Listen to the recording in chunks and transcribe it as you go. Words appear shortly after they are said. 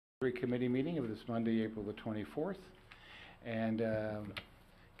Committee meeting of this Monday, April the 24th. And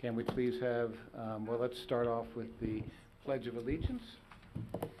can we please have, well, let's start off with the Pledge of Allegiance.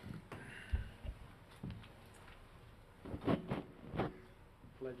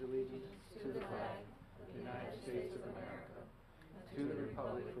 Pledge allegiance to the flag of the United States of America, to the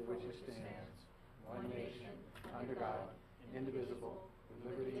republic for which it stands, one nation, under God, indivisible,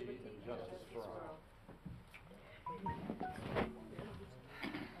 with liberty and justice for all.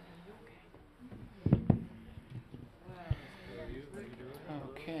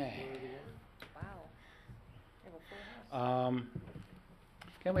 Okay. Wow.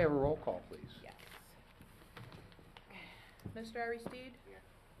 Can we have a roll call, please? Yes. Mr. Aristide? Here.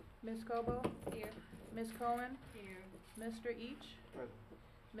 Ms. Cobo? Here. Ms. Cohen? Here. Mr. Each? Present.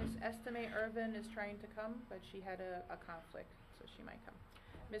 Ms. Estime Irvin is trying to come, but she had a conflict, so she might come.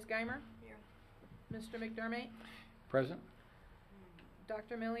 Ms. Geimer? Here. Mr. McDermott? Present.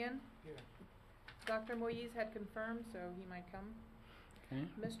 Dr. Millian? Here. Dr. Moise had confirmed, so he might come. Okay.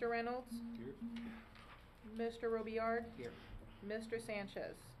 Mr. Reynolds? Here. Mr. Robillard? Here. Mr.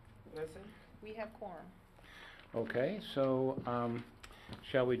 Sanchez? Present. We have quorum. Okay, so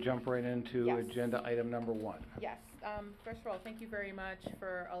shall we jump right into Yes. agenda item number 1? Yes. First of all, thank you very much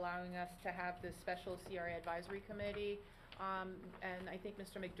for allowing us to have this special CRA advisory committee. And I think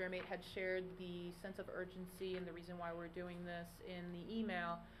Mr. McDermott had shared the sense of urgency and the reason why we're doing this in the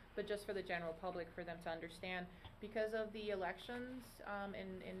email, but just for the general public, for them to understand. Because of the elections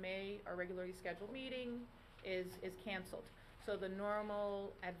in May, our regularly scheduled meeting is canceled. So the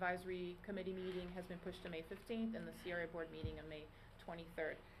normal advisory committee meeting has been pushed to May 15th and the CRA board meeting on May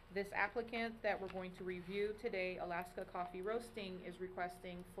 23rd. This applicant that we're going to review today, Alaska Coffee Roasting, is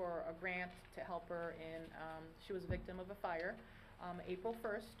requesting for a grant to help her in, she was a victim of a fire April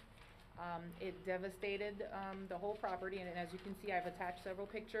 1st. It devastated the whole property, and as you can see, I've attached several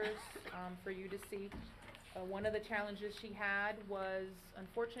pictures for you to see. One of the challenges she had was,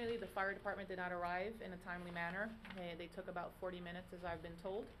 unfortunately, the fire department did not arrive in a timely manner. They took about 40 minutes, as I've been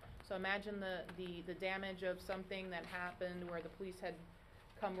told. So imagine the damage of something that happened where the police had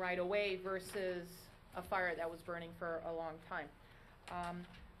come right away versus a fire that was burning for a long time.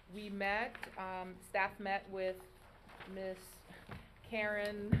 We met, staff met with Miss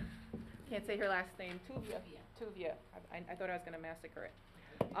Karen, can't say her last name, Tuvia. I thought I was going to massacre it.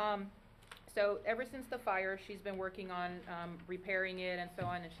 So ever since the fire, she's been working on repairing it and so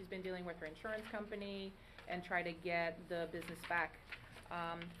on, and she's been dealing with her insurance company and try to get the business back.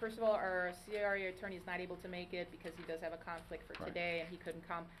 First of all, our CRA attorney is not able to make it because he does have a conflict for today and he couldn't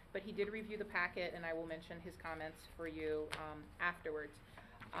come, but he did review the packet, and I will mention his comments for you afterwards.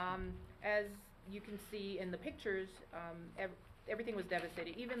 As you can see in the pictures, everything was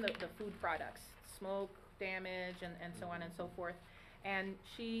devastated, even the food products, smoke damage and so on and so forth. And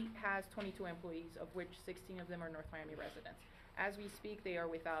she has 22 employees, of which 16 of them are North Miami residents. As we speak, they are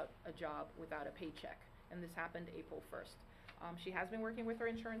without a job, without a paycheck, and this happened April 1st. She has been working with her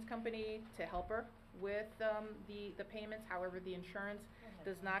insurance company to help her with the payments. However, the insurance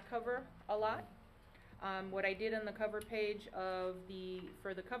does not cover a lot. What I did on the cover page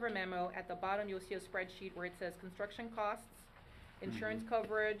for the cover memo, at the bottom you'll see a spreadsheet where it says construction costs, insurance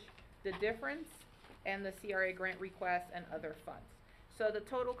coverage, the difference, and the CRA grant request and other funds. So the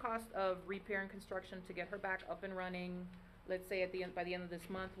total cost of repair and construction to get her back up and running, let's say by the end of this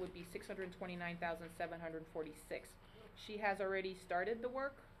month, would be $629,746. She has already started the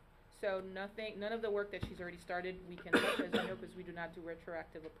work, so none of the work that she's already started we can touch, as you know, because we do not do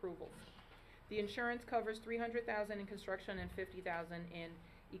retroactive approvals. The insurance covers $300,000 in construction and $50,000 in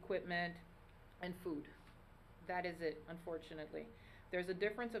equipment and food. That is it, unfortunately. There's a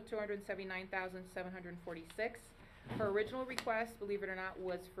difference of $279,746. Her original request, believe it or not,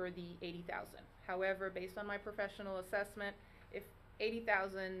 was for the $80,000. However, based on my professional assessment, if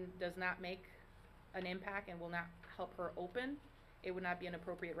 $80,000 does not make an impact and will not help her open, it would not be an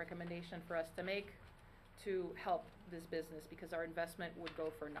appropriate recommendation for us to make to help this business, because our investment would go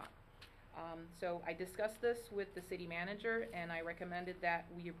for naught. So I discussed this with the city manager, and I recommended that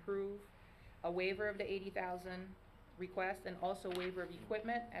we approve a waiver of the $80,000 request and also waiver of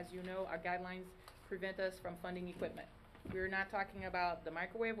equipment. As you know, our guidelines prevent us from funding equipment. We're not talking about the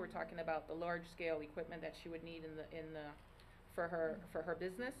microwave, we're talking about the large scale equipment that she would need for her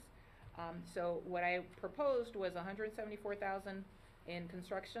business. So what I proposed was $174,000 in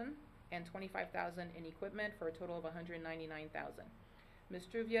construction and $25,000 in equipment for a total of $199,000. Ms.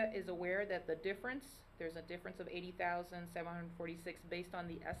 Truvia is aware that there's a difference of $80,746 based on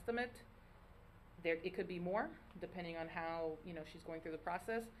the estimate. It could be more, depending on how she's going through the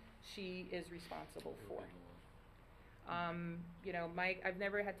process. She is responsible for. You know, I've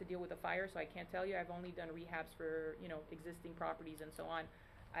never had to deal with a fire, so I can't tell you. I've only done rehabs for, you know, existing properties and so on.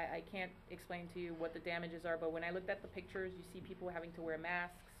 I can't explain to you what the damages are, but when I looked at the pictures, you see people having to wear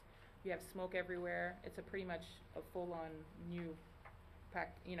masks. You have smoke everywhere. It's a pretty much a full-on new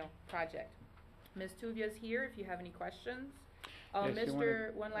project. Ms. Tuvia's here if you have any questions. Yes,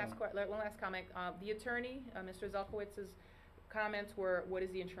 One last comment. The attorney, Mr. Zelkowitz's comments were, what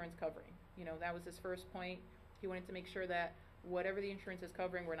is the insurance covering? You know, that was his first point. He wanted to make sure that whatever the insurance is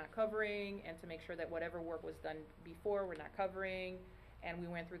covering, we're not covering, and to make sure that whatever work was done before, we're not covering. And we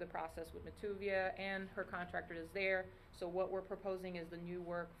went through the process with Matuvia, and her contractor is there. So what we're proposing is the new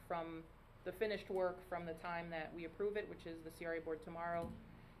work the finished work from the time that we approve it, which is the CRA board tomorrow,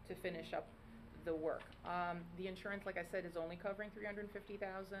 to finish up the work. The insurance, like I said, is only covering $350,000.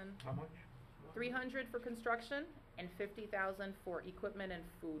 How much? $300 for construction and $50,000 for equipment and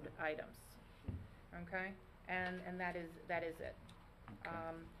food items. Okay, and that is it. Okay.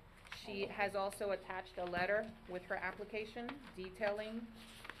 She has also attached a letter with her application detailing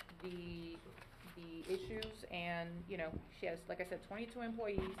the issues, and you know, she has, like I said, 22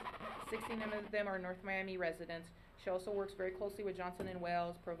 employees. 16 of them are North Miami residents. She also works very closely with Johnson &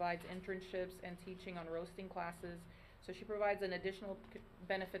 Wales, provides internships and teaching on roasting classes. So she provides an additional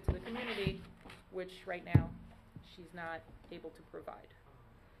benefit to the community, which right now she's not able to provide.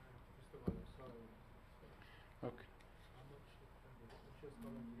 Okay.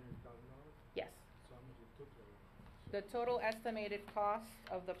 Yes. The total estimated cost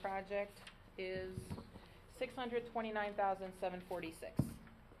of the project is $629,746.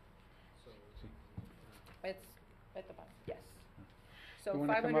 It's at the bottom, yes. So You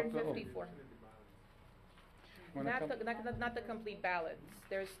wanna come up to- 554. Not the complete balance.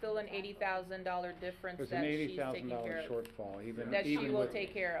 There's still an $80,000 difference There's that an she's taking $80,000 care of. shortfall, even That she even will with-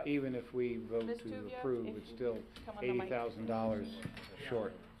 take care of. Even if we vote Ms. to Tuvia, approve, if it's you still come on the mic. $80,000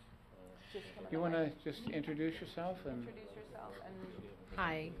 short. Just come on You the want to mic. just introduce yourself and? Introduce yourself and.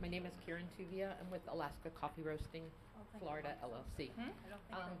 Hi, my name is Karen Tuvia. I'm with Alaska Coffee Roasting, Florida LLC.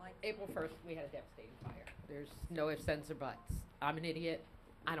 April 1st, we had a devastating fire. There's no ifs, ands, or buts. I'm an idiot.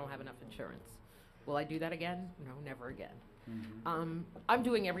 I don't have enough insurance. Will I do that again? No, never again. Mhm. I'm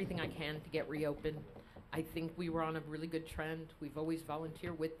doing everything I can to get reopened. I think we were on a really good trend. We've always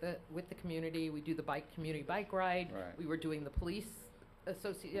volunteered with the community. We do the community bike ride. Right. We were doing the police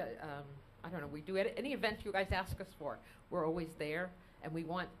I don't know. We do any event you guys ask us for. We're always there, and we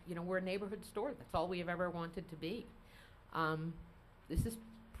want, you know, we're a neighborhood store. That's all we have ever wanted to be. This is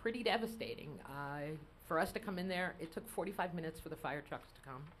pretty devastating. For us to come in there, it took 45 minutes for the fire trucks to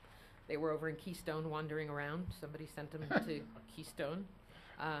come. They were over in Keystone wandering around. Somebody sent them to Keystone,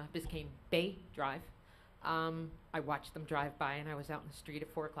 Biscayne Bay Drive. I watched them drive by, and I was out in the street at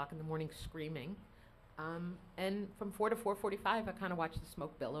 4 o'clock in the morning screaming. And from 4 to 4:45, I kind of watched the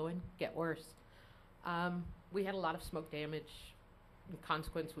smoke billow and get worse. We had a lot of smoke damage. In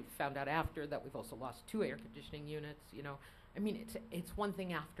consequence, we found out after that we've also lost 2 air conditioning units. You know, I mean, it's one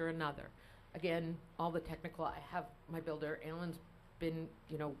thing after another. Again, all the technical. I have my builder, Alan's been,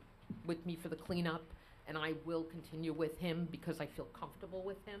 you know, with me for the cleanup, and I will continue with him because I feel comfortable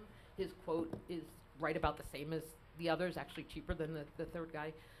with him. His quote is right about the same as the others, actually cheaper than the third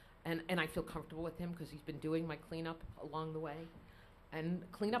guy. And I feel comfortable with him because he's been doing my cleanup along the way. And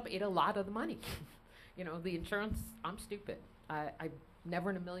cleanup ate a lot of the money. You know, the insurance, I'm stupid. I never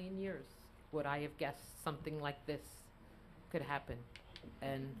in a million years would I have guessed something like this could happen.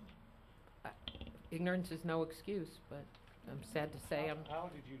 And ignorance is no excuse, but I'm sad to say How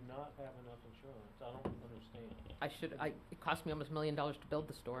did you not have enough insurance? I don't understand. it cost me almost $1 million to build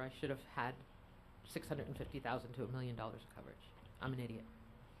the store. I should have had $650,000 to $1 million of coverage. I'm an idiot.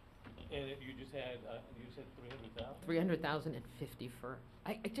 And you just had, you said 300,000? 300,050 for,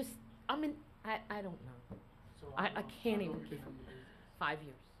 I don't know. So I can't even how long keep have them. you been- 5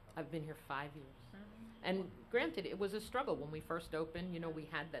 years. I've been here 5 years. And granted, it was a struggle when we first opened. You know, we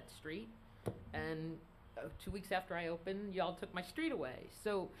had that street, and 2 weeks after I opened, y'all took my street away.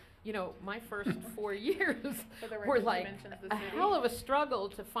 So, you know, my first 4 years For the were record, she like mentions the a city. hell of a struggle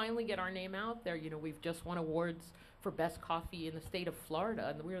to finally get our name out there. You know, we've just won awards for best coffee in the state of Florida,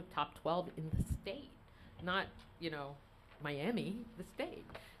 and we were top 12 in the state, not, you know, Miami, the state.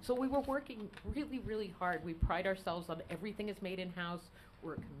 So we were working really, really hard. We pride ourselves on everything is made in-house.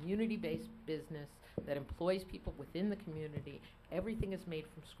 We're a community-based business that employs people within the community. Everything is made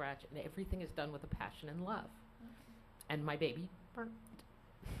from scratch, and everything is done with a passion and love. And my baby burnt.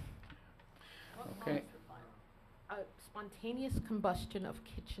 Okay. Spontaneous combustion of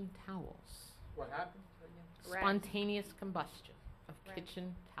kitchen towels. What happened? Rats. Spontaneous combustion of Rats.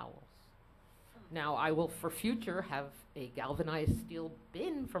 kitchen towels. Now, I will for future have a galvanized steel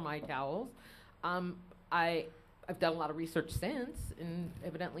bin for my towels. I've done a lot of research since, and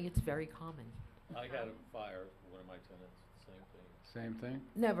evidently it's very common. I had a fire, one of my tenants, same thing. Same thing?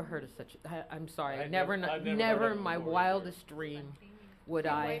 Never heard of such, I'm sorry, I've never, never heard never of in it my before wildest dream would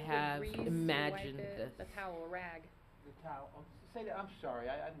You I wipe with have grease, you imagined wipe this. the towel, a rag. The towel, say that, I'm sorry,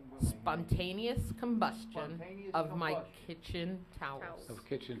 I didn't really hear you. Spontaneous combustion Spontaneous of my combustion. kitchen towels. Towels. Of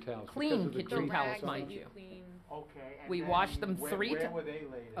kitchen towels. Clean because of the kitchen grease towels, that's on mind them? you. Clean. Okay, and We then wash them where, three where ti- were they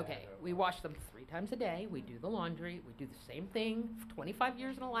laid at? Okay, or we what? wash them 3 times a day. We do the laundry. We do the same thing. 25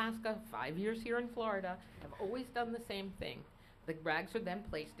 years in Alaska, 5 years here in Florida. I've always done the same thing. The rags are then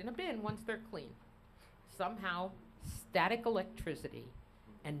placed in a bin once they're clean. Somehow, static electricity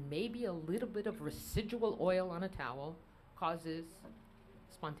and maybe a little bit of residual oil on a towel causes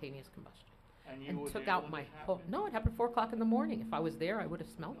spontaneous combustion. And you And were took there out when my this whole. happened? No, it happened 4 o'clock in the morning. If I was there, I would have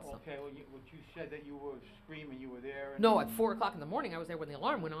smelled something. Okay, well, what you said that you were screaming, you were there. And No, at 4 o'clock in the morning, I was there when the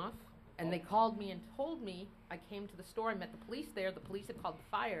alarm went off, and they called me and told me. I came to the store, I met the police there. The police had called the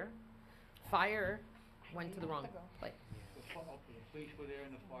fire. Fire went to the wrong place. The police were there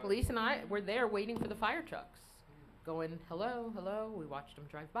in the fire. Police and I were there waiting for the fire trucks, going, hello, hello. We watched them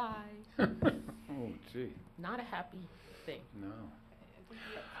drive by. Oh, gee, Not a happy thing. no.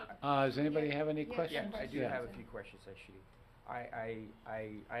 Does anybody have any Yeah, questions? Yeah, I do have a few questions actually.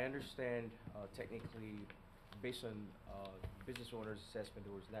 I understand technically, based on business owner's assessment,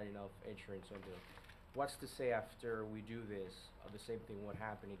 there was not enough insurance on the. What's to say after we do this, the same thing would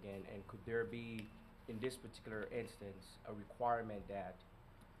happen again? And could there be, in this particular instance, a requirement that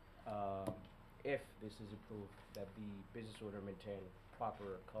if this is approved, that the business owner maintain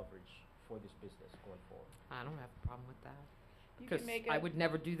proper coverage for this business going forward? I don't have a problem with that. You Because can make I a, would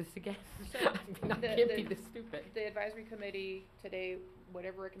never do this again. So, I the- can't the- be this stupid. the advisory committee today,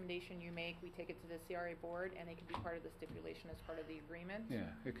 whatever recommendation you make, we take it to the CRA board, and they can be part of the stipulation as part of the agreement. Yeah,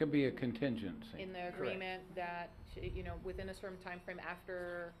 it could be a contingency. In the agreement that, within a certain time frame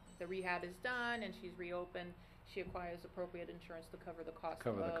after the rehab is done and she's reopened, she acquires appropriate insurance to cover the cost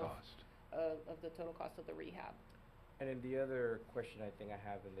Cover the cost. of the total cost of the rehab. And then the other question I think I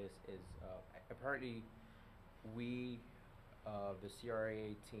have in this is, apparently, we, the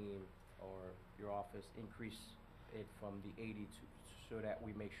CRA team or your office increase it from the 80 to, so that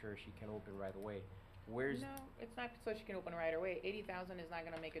we make sure she can open right away. Where's, No, it's not so she can open right away. 80,000 is not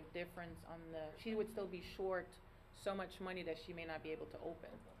gonna make a difference on the, she would still be short so much money that she may not be able to open.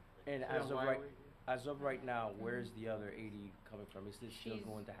 and as of right now, where's the other 80 coming from? Is this still She's-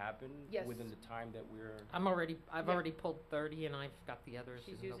 going to happen? Yes. Within the time that we're? I've Yeah. already pulled 30 and I've got the others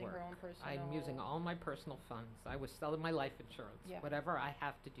She's in the using her works. own personal. I'm using all my personal funds. I was selling my life insurance. Yeah. Whatever I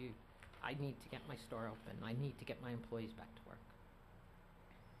have to do, I need to get my store open. I need to get my employees back to work.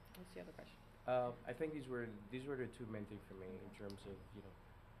 What's the other question? I think these were the two main things for me in terms of,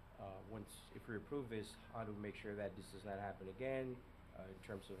 if we approve this, how to make sure that this does not happen again, in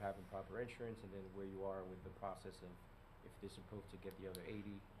terms of having proper insurance, and then where you are with the process of, if this approved, to get the other 80,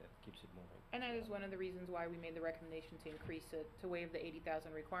 that keeps it moving. And that is one of the reasons why we made the recommendation to increase it, to waive the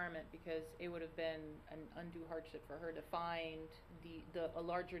 80,000 requirement, because it would have been an undue hardship for her to find a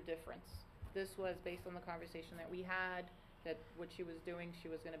larger difference. This was based on the conversation that we had, that what she was doing, she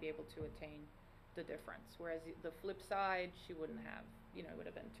was gonna be able to attain the difference. Whereas the flip side, she wouldn't have, it would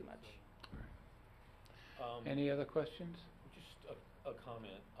have been too much. Any other questions? Just a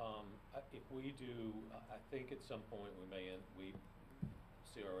comment. If we do, I think at some point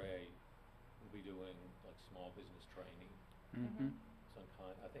CRA will be doing like small business training, Mm-hmm. some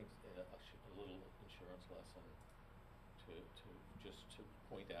kind, I think a little insurance lesson to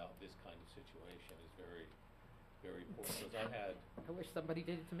point out this kind of situation is very, very important. Because I wish somebody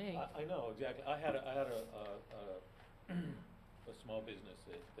did it to me. I know, exactly. I had a small business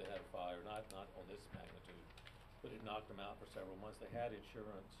that had a fire, not on this magnitude, but it knocked them out for several months. They had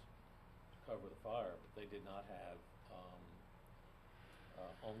insurance to cover the fire, but they did not have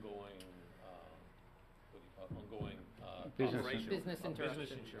ongoing, Business operation. Business Business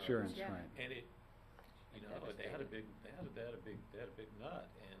interruption. Insurance, Yeah. right. And it, they had a big nut,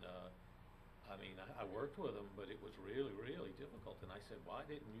 and I worked with them, but it was really, really difficult. And I said, why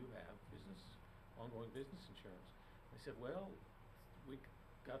didn't you have ongoing business insurance? They said, well, we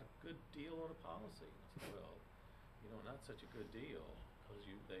got a good deal on a policy. I said, well, not such a good deal, because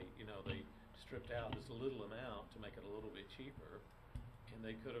they stripped out this little amount to make it a little bit cheaper, and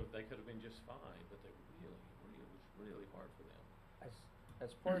they could have been just fine, but it was really hard for them.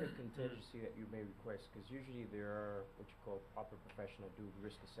 As part of the contingency that you may request, because usually there are what you call proper professional due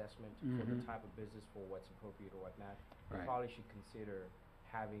risk assessment for the Mhm. type of business, for what's appropriate or whatnot. Right. You probably should consider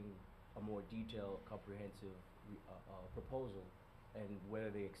having a more detailed, comprehensive proposal, and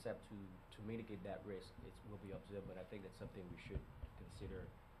whether they accept to mitigate that risk, it will be up to them. But I think that's something we should consider.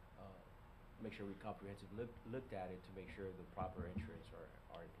 Make sure we comprehensively looked at it to make sure the proper insurance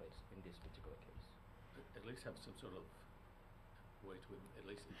are in place in this particular case. At least have some sort of way to at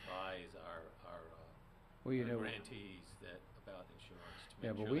least advise our Well, you know, grantees about insurance to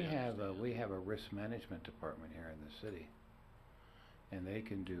yeah, make but sure they understand. we have a risk management department here in the city, and they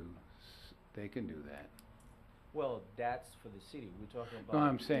can do that. Well, that's for the city. We're talking about. No,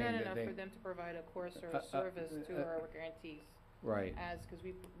 I'm saying No, that they. for them to provide a course or a service to our grantees. Right. Because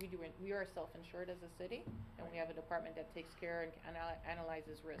we are self-insured as a city, and we have a department that takes care and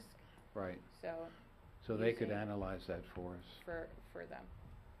analyzes risk. Right. So They could using- analyze that for us. For them.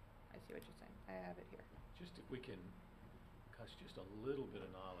 I see what you're saying. I have it here. Just if we can, gosh, just a little bit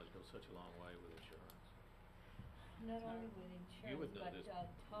of knowledge goes such a long way with insurance. Not only with You would insurance, know but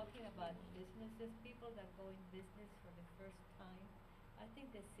this. talking about businesses, people that go in business for the first time, I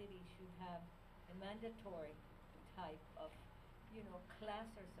think the city should have a mandatory type of, class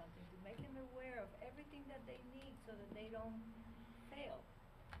or something to make them aware of everything that they need so that they don't fail.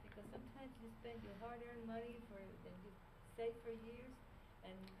 Because sometimes you spend your hard-earned money that you save for years,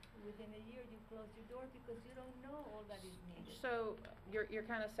 and within a year you close your door because you don't know all that is needed. So you're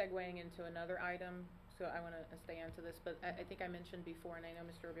kind of segueing into another item, so I want to stay onto this, but I think I mentioned before, and I know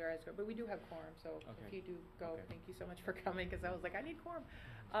Mr. Rivera is, but we do have quorum, so if Okay. you do go, Okay. thank you so much for coming, because I was like, I need quorum.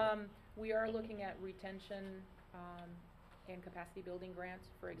 We are looking at retention and capacity building grants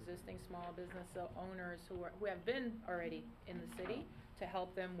for existing small business owners who have been already in the city, to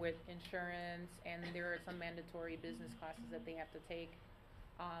help them with insurance, and there are some mandatory business classes that they have to take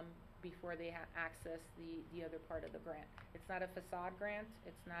before they access the other part of the grant. It's not a facade grant,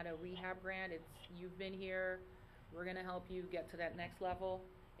 it's not a rehab grant, it's you've been here, we're gonna help you get to that next level.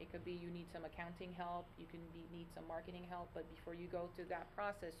 It could be you need some accounting help, you can need some marketing help, but before you go through that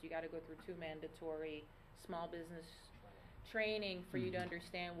process, you gotta go through 2 mandatory small business training for you to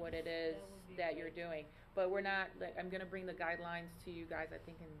understand what it is That would be that you're great. doing. But we're not, I'm gonna bring the guidelines to you guys, I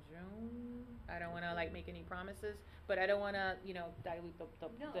think in June. I don't wanna make any promises, but I don't wanna, dilute No, the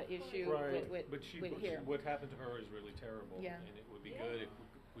of course. issue with here. What happened to her is really terrible. Yeah. And it would be Yeah. good if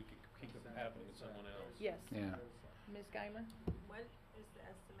we could keep it from happening to someone else. Yes. Yeah. Ms. Geimer? When is the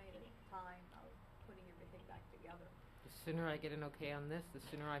estimated time of putting everything back together? The sooner I get an okay on this, the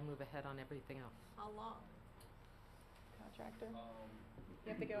sooner I move ahead on everything else. How long? Contractor? You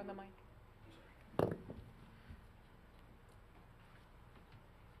have to get on the mic.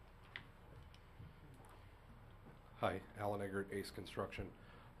 Hi, Alan Eggert, Ace Construction.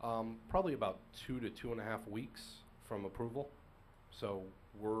 Probably about 2 to 2.5 weeks from approval. So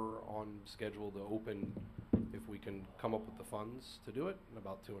we're on schedule to open, if we can come up with the funds to do it, in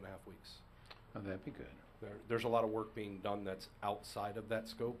about 2.5 weeks. Oh, that'd be good. There's a lot of work being done that's outside of that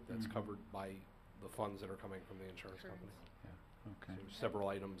scope, that's Mhm. covered by the funds that are coming from the insurance Correct. company. Yeah, okay. So there's several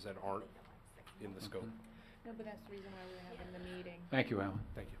items that aren't in the scope. No, but that's the reason why we're having the meeting. Thank you, Alan.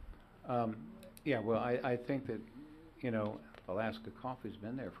 Thank you. Yeah, well, I think that, Alaska Coffee's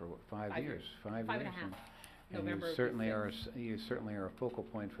been there for, what, 5 5 years? years. 5 5 years. and a half. And November you of certainly this are, year. you certainly are a focal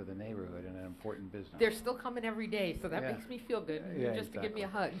point for the neighborhood and an important business. They're still coming every day, so that Yeah. makes me feel good, Yeah, just to give me a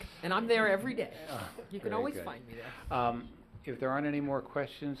exactly. hug. And I'm there every day. You can Very always good. find me there. If there aren't any more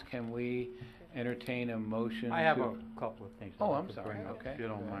questions, can we entertain a motion to? I have a couple of things. I'd Oh, like I'm to sorry. bring up, Okay. If you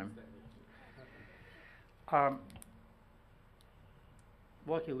don't Go mind. ahead.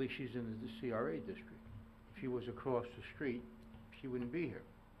 Luckily, she's in the CRA district. If she was across the street, she wouldn't be here.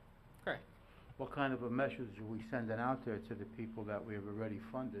 Correct. What kind of a message are we sending out there to the people that we have already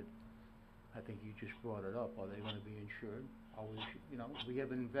funded? I think you just brought it up. Are they gonna be insured? Are we, we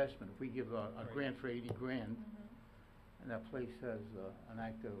have an investment. If we give a grant for 80 grand, and that place has an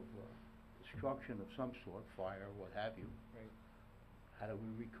active destruction of some sort, fire, what have you, Right. how do we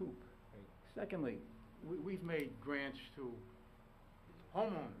recoup? Right. Secondly, we've made grants to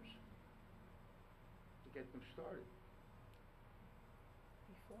homeowners to get them started.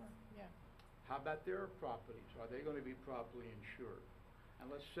 Before, yeah. How about their properties? Are they gonna be properly insured? And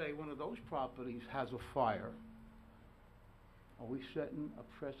let's say one of those properties has a fire. Are we setting a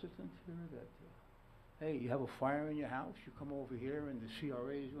precedent here that, hey, you have a fire in your house, you come over here and the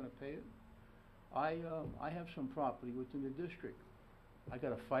CRA is gonna pay it? I have some property within the district. I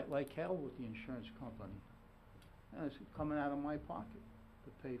gotta fight like hell with the insurance company. And it's coming out of my pocket to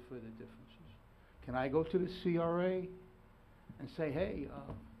pay for the differences. Can I go to the CRA and say, hey,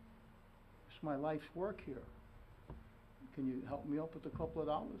 it's my life's work here. Can you help me up with a couple of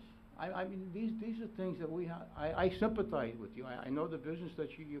dollars? I mean, these are things that I sympathize with you. I know the business that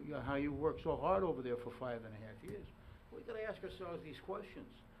how you work so hard over there for 5.5 years. We gotta ask ourselves these questions.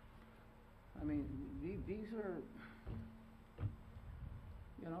 I mean, these are,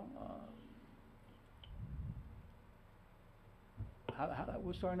 you know,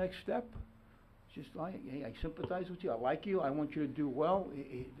 what's our next step? Just hey, I sympathize with you, I like you, I want you to do well,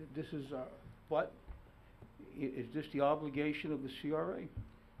 this is, but is this the obligation of the CRA?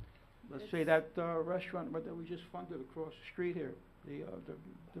 Let's say that restaurant that we just funded across the street here,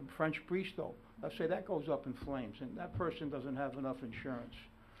 the French Bistro, let's say that goes up in flames, and that person doesn't have enough insurance.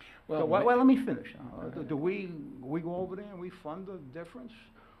 Well, So, well, let me finish. Do we go over there and we fund the difference?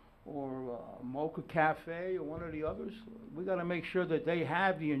 Or Mocha Cafe or one of the others? We gotta make sure that they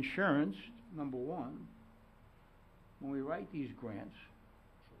have the insurance, number one, when we write these grants.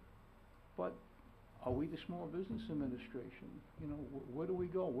 But are we the Small Business Administration? You know, where do we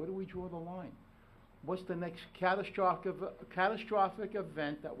go? Where do we draw the line? What's the next catastrophic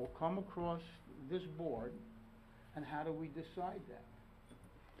event that will come across this board, and how do we decide that?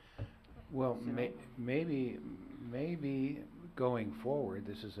 Well, You know? maybe going forward,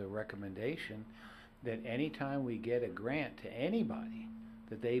 this is a recommendation that anytime we get a grant to anybody,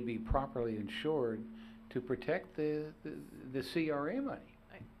 that they be properly insured to protect the CRA money.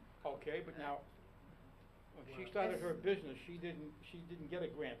 Okay, but now, when she started her business, she didn't get a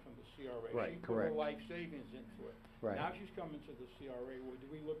grant from the CRA. Right, She put correct. her life savings into it. Right. Now she's coming to the CRA. Well, do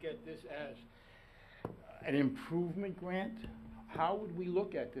we look at this as an improvement grant? How would we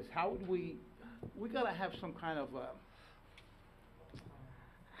look at this? How would we gotta have some kind of a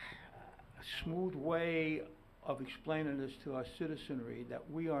smooth way of explaining this to our citizenry, that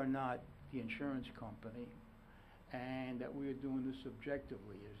we are not the insurance company, and that we are doing this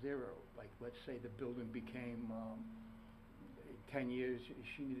objectively. Is there like, let's say the building became, 10 years,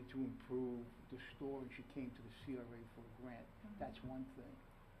 she needed to improve the store, and she came to the CRA for a grant. That's one thing.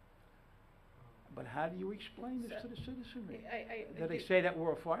 But how do you explain this to the citizenry? Do they say that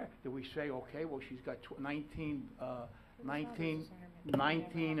we're a fire? Do we say, okay, well, she's got 19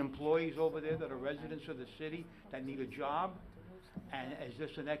 employees over there that are residents of the city that need a job? And is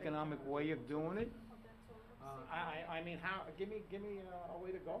this an economic way of doing it? I mean, give me a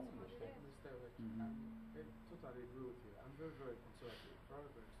way to go on this thing. Mr. Rich, I totally agree with you. I'm very, very conservative, very,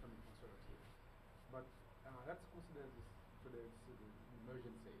 very extremely conservative. But let's consider this to the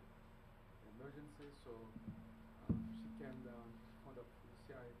emergency. So she came down in front of the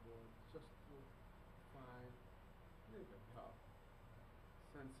CRA board just to find a little bit of help.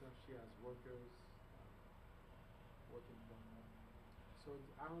 Since she has workers working for her. So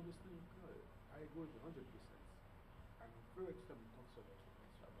I understand good. I agree with you 100%. I'm very extremely conservative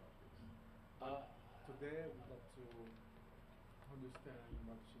about this. Today we got to understand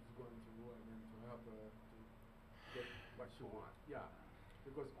what she's going through and then to help her to get what she wants. Yeah.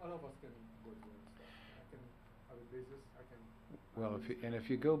 Because all of us can go through and stuff. I can have a business, I can... Well, if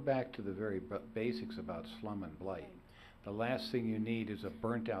you go back to the very basics about slum and blight, the last thing you need is a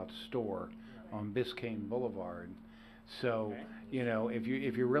burnt-out store on Biscayne Boulevard. So, you know, if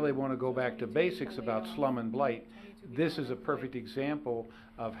you really want to go back to basics about slum and blight, this is a perfect example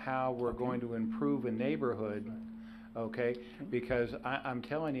of how we're going to improve a neighborhood, okay? Because I'm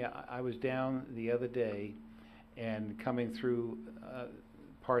telling you, I was down the other day and coming through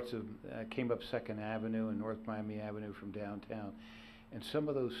parts of, came up 2nd Avenue and North Miami Avenue from downtown. And some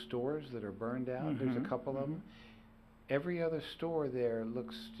of those stores that are burned out, there's a couple of them, every other store there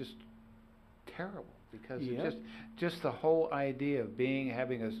looks just terrible. Because it's just the whole idea of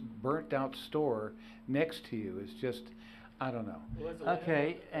having a burnt out store next to you is just, I don't know. Well, as a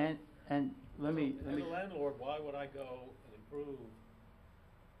Okay, and let me. As a landlord, why would I go and improve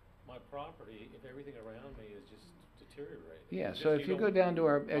my property if everything around me is just deteriorating? Yeah, It's so just if you go don't- down to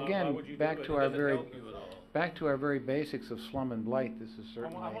our, why again, would you do back it? to It our doesn't very, help you at all. back to our very basics of slum and blight, this is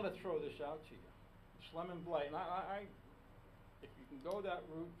certainly. I want to throw this out to you. Slum and blight, and if you can go that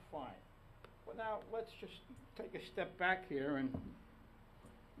route, fine. But now, let's just take a step back here and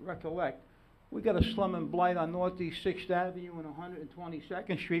recollect. We got a slum and blight on Northeast 6th Avenue and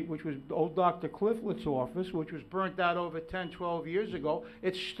 122nd Street, which was old Dr. Clifflett's office, which was burnt out over 10, 12 years ago.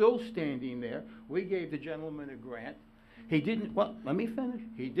 It's still standing there. We gave the gentleman a grant. He didn't, well, let me finish.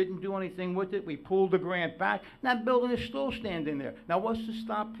 He didn't do anything with it. We pulled the grant back. That building is still standing there. Now, what's to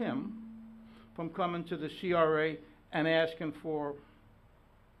stop him from coming to the CRA and asking for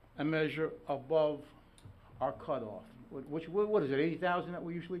a measure above our cutoff? What is it, 80,000 that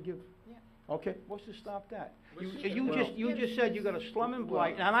we usually give? Yeah. Okay, what's to stop that? Well, You just said you got a slum and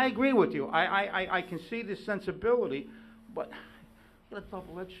blight, and I agree with you. I can see the sensibility, but got a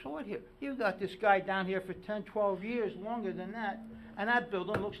double-edged sword here. You got this guy down here for 10, 12 years, longer than that, and that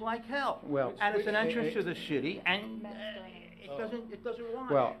building looks like hell. Well, And it's an which- entrance to the city, and it doesn't rhyme.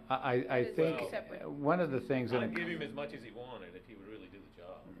 Well, I That is think two separate- one of the things I'd in give him as much as he wanted if he would really do the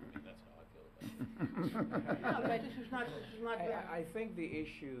job. I mean, that's how I feel about it. No, but this is not that. I think the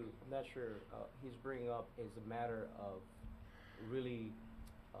issue, I'm not sure, he's bringing up is a matter of really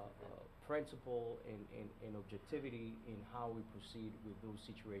principle and objectivity in how we proceed with those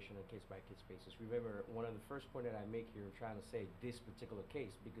situations on case-by-case basis. Remember, one of the first point that I make here, trying to say this particular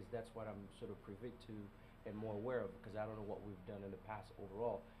case, because that's what I'm sort of privy to and more aware of, because I don't know what we've done in the past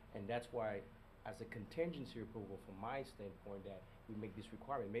overall. And that's why, as a contingency approval from my standpoint, that we make this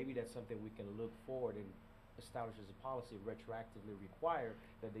requirement. Maybe that's something we can look forward and establish as a policy, retroactively require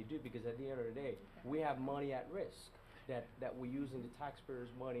that they do, because at the end of the day, we have money at risk. That we're using the taxpayers'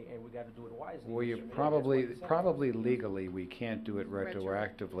 money, and we gotta do it wisely. Well, you Mr. Mayor, probably, that's what it probably legally, we can't do it Retro.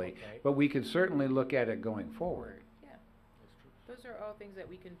 retroactively, Okay. but we can certainly look at it going forward. Yeah. Those are all things that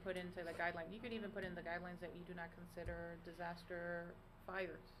we can put into the guideline. You could even put in the guidelines that you do not consider disaster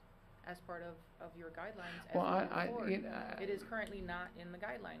fires as part of your guidelines as Well, we move I, forward. you know, It is currently not in the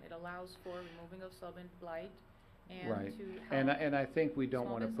guideline. It allows for removing of sub and blight and Right, to and help I think we don't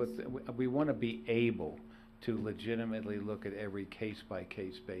small wanna put, business. we wanna be able to legitimately look at every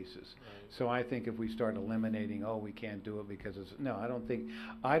case-by-case basis. Right. So I think if we start eliminating, oh, we can't do it because it's, no, I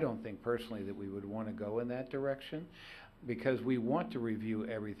don't think personally that we would wanna go in that direction, because we want to review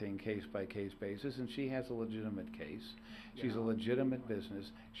everything case-by-case basis, and she has a legitimate case. She's a legitimate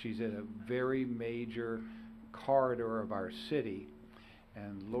business. She's in a very major corridor of our city,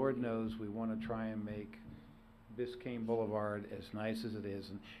 and Lord knows we wanna try and make Biscayne Boulevard as nice as it is,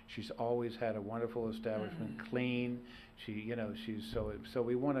 and she's always had a wonderful establishment, clean. She's so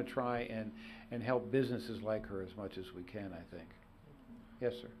we want to try and help businesses like her as much as we can, I think.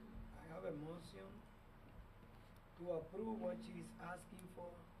 Yes, sir. I have a motion to approve what she is asking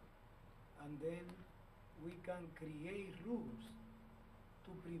for, and then we can create rules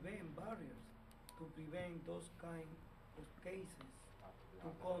to prevent barriers, to prevent those kind of cases to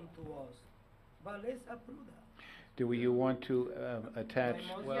come to us. But let's approve that. Do you want to attach?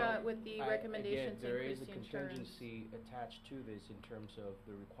 Well, Yeah, with the again, recommendation to there increase is a the insurance. contingency attached to this in terms of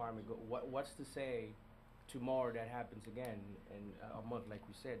the requirement. What's to say tomorrow that happens again in a month? Like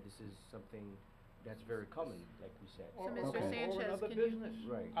we said, this is something that's very common, like we said. So, Mr. Or Sanchez, another can you- business.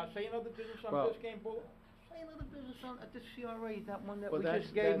 Right. Say another business on Well- Biscayne Boulevard. Say another business at the CRA, that one that Well, we that's-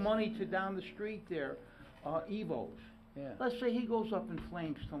 just gave that's- money to down the street there, Evo's. Yeah. Let's say he goes up in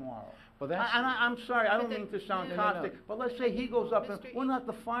flames tomorrow. Well, that's. I'm sorry, I But don't then- mean to sound no, no, no. caustic, but let's say he goes up and, Mr. we're not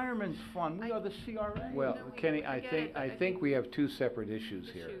the fireman's fund, we are the CRA. Well, No, Kenny, we I get think, it, but I I think think- we have two separate issues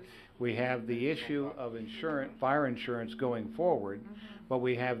here. Issues. We have the issue of fire insurance going forward, but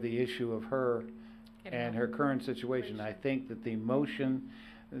we have the issue of her Getting and out. her current situation. I think that the motion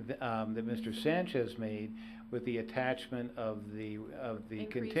that Mr. Sanchez made with the attachment of the Increase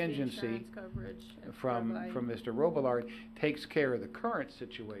contingency insurance coverage and from provide- Mr. Robillard takes care of the current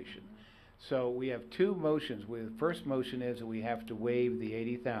situation. So we have two motions. The first motion is that we have to waive the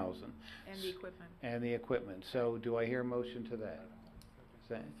 80,000 And the equipment. and the equipment. So do I hear a motion to that?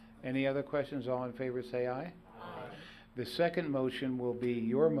 Any other questions? All in favor say aye. Aye. The second motion will be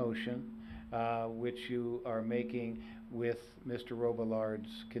your motion, which you are making with Mr.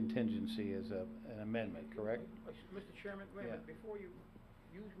 Robillard's contingency as an amendment, correct? Mr. Chairman, wait a minute, Yeah. before you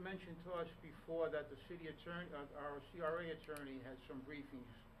mentioned to us before that the city attorney, our CRA attorney had some briefings,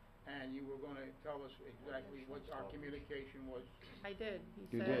 and you were gonna tell us exactly what our communication was. I did.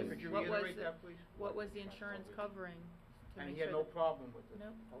 He You said, did. Could you what was reiterate the- that, please? What was the insurance covering? to And make he had sure no that- problem with it?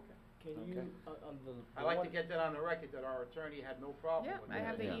 Nope. Okay. Can you, on the. I'd like to get that on the record, that our attorney had no problem Yeah, with it. I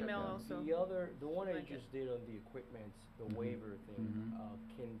have the Yeah. email Yeah. also. The one that you Like it. just did on the equipment, the Mhm. waiver thing,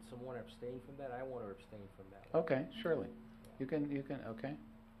 Mhm. can someone abstain from that? I wanna abstain from that one. Okay, surely. You can, okay.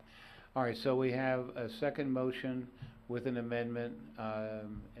 All right, so we have a second motion with an amendment,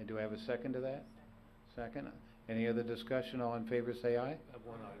 and do I have a second to that? Second. Any other discussion? All in favor say aye. I have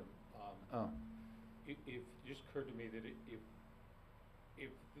one item. Oh, It just occurred to me that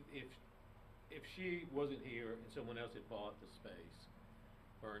if she wasn't here and someone else had bought the space,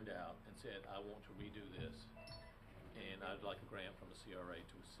 burned out, and said, I want to redo this, and I'd like a grant from the CRA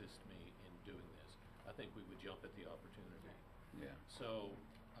to assist me in doing this, I think we would jump at the opportunity. yeah. So,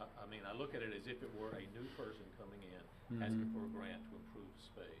 I mean, I look at it as if it were a new person coming in, asking Mhm. for a grant to improve the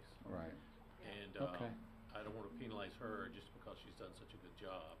space. Right. And, Okay. I don't want to penalize her just because she's done such a good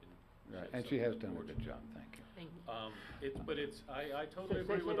job in Right, shed and some she has of done a porch. good job, thank you. Thank you. I totally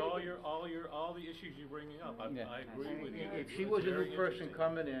agree with all the issues you're bringing up. Yeah. I agree with you. If It's she was a very new person interesting.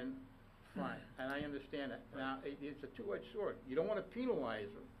 coming in, fine, and I understand that. Now, it's a two-edged sword. You don't wanna penalize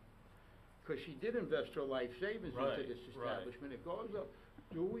her, 'cause she did invest her life savings into Right, this right. establishment. It goes up.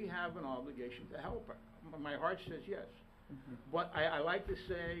 Do we have an obligation to help her? My heart says yes. But I like to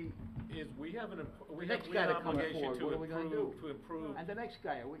say, Is we have an next guy to come obligation forward, to what are we gonna improve, do? to improve. and the next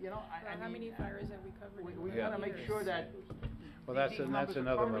guy, you know, I Well, how mean, many fires have we covered in we 11 gotta make years? sure that. Well, that's these numbers are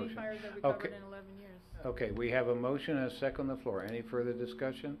another covered. How many motion. fires have we Okay. covered in 11 years? Okay, we have a motion and a second on the floor. Any further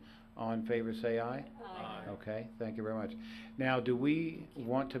discussion? All in favor, say aye. Aye. Okay, thank you very much. Now, do we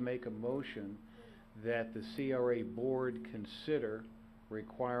want to make a motion that the CRA board consider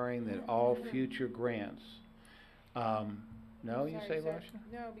requiring that all future grants, no, you Sorry, say, sir. Marcia?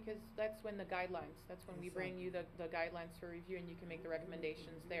 No, because that's when the guidelines, that's when we bring you the guidelines for review and you can make the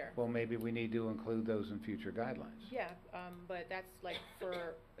recommendations there. Well, maybe we need to include those in future guidelines. Yeah, but that's like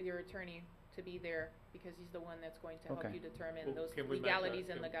for your attorney to be there because he's the one that's going to help Okay. you determine Well, those can we make legalities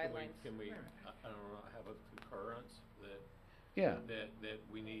that- and the can we- guidelines. Can we, I don't know, have a concurrence Yeah, that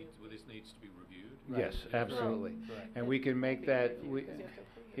we need, this needs to be reviewed? yes, absolutely. Right. And we can make that, we, Because you have to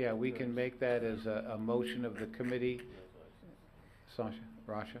approve it. yeah, we can make that as a motion of the committee. Sasha,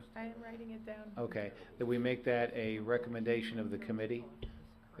 Rasha? I am writing it down. Okay, that we make that a recommendation of the committee,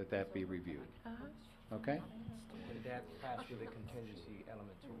 that be reviewed, Uh-huh. okay? And that passed with a contingency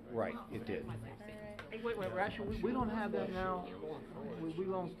element too. Right, it did. All right. Hey, wait, Rasha, we don't have that now. We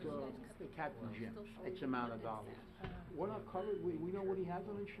don't, Captain Jim, X amount of dollars. We're not covered, we know what he has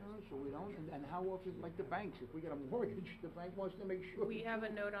on insurance, or we don't, and how often, like the banks, if we get a mortgage, the bank wants to make sure. We have a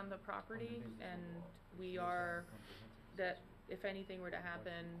note on the property and we are, that if anything were to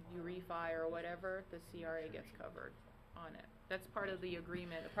happen, you refi or whatever, the CRA gets covered on it. That's part of the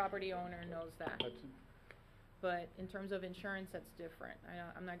agreement. The property owner knows that. But in terms of insurance, that's different.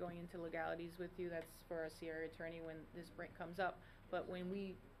 I'm not going into legalities with you, that's for a CRA attorney when this comes up. But when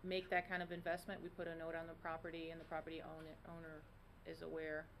we make that kind of investment, we put a note on the property and the property owner is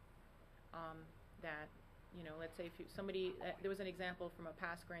aware, that, you know, let's say if somebody, there was an example from a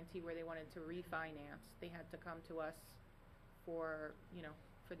past grantee where they wanted to refinance, they had to come to us for, you know,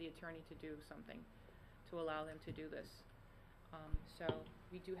 for the attorney to do something, to allow them to do this. So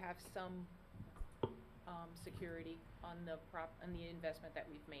we do have some security on the investment that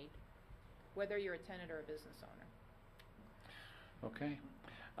we've made, whether you're a tenant or a business owner. Okay.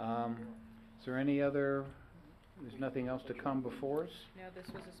 Is there any other, there's nothing else to come before us? No,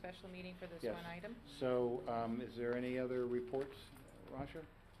 this was a special meeting for this Yes. one item. So, is there any other reports, Rasha?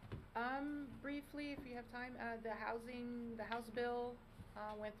 Briefly, if you have time, the House bill,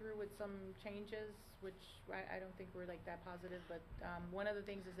 went through with some changes, which I don't think were like that positive, but, one of the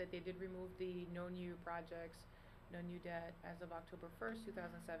things is that they did remove the no new projects, no new debt as of October 1st,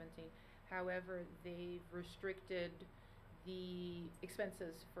 2017. However, they've restricted the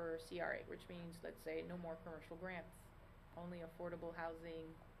expenses for CRA, which means, let's say, no more commercial grants, only affordable housing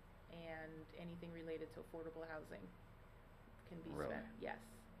and anything related to affordable housing can be Really? spent. Yes.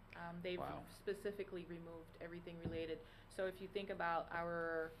 They've Wow. specifically removed everything related. So if you think about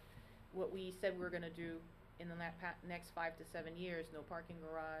what we said we were gonna do in the next 5 to 7 years, no parking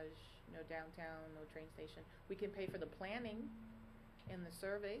garage, no downtown, no train station, we can pay for the planning and the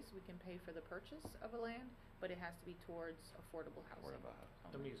surveys, we can pay for the purchase of a land, but it has to be towards affordable housing.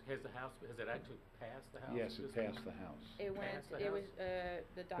 I mean, has it actually passed the House? Yes, at it this passed point? the House. It went, Passed the it was, House?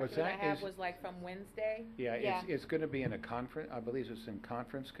 the Was document I that- have is- was like from Wednesday. Yeah, it's gonna be in a conference, I believe it's in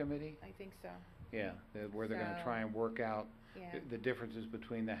conference committee? I think so, Yeah, where they're gonna So- try and work out yeah. the differences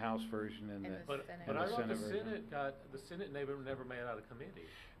between the House version and And the. the But Senate. I And the thought the Senate version. Senate never made out a committee.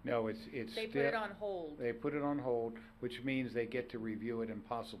 No, it's They put still- it on hold They put it on hold, which means they get to review it and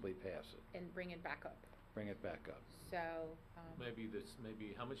possibly pass it, and bring it back up. bring it back up. So,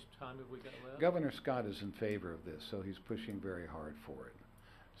 Maybe, how much time have we got left? Governor Scott is in favor of this, so he's pushing very hard for it.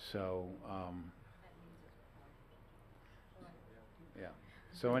 So, yeah.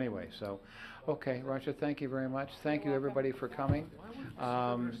 So anyway, okay, Roger, thank you very much. Thank you, everybody, for coming.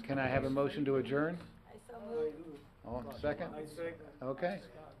 Can I have a motion to adjourn? Oh, second? Okay.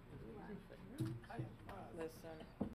 listen.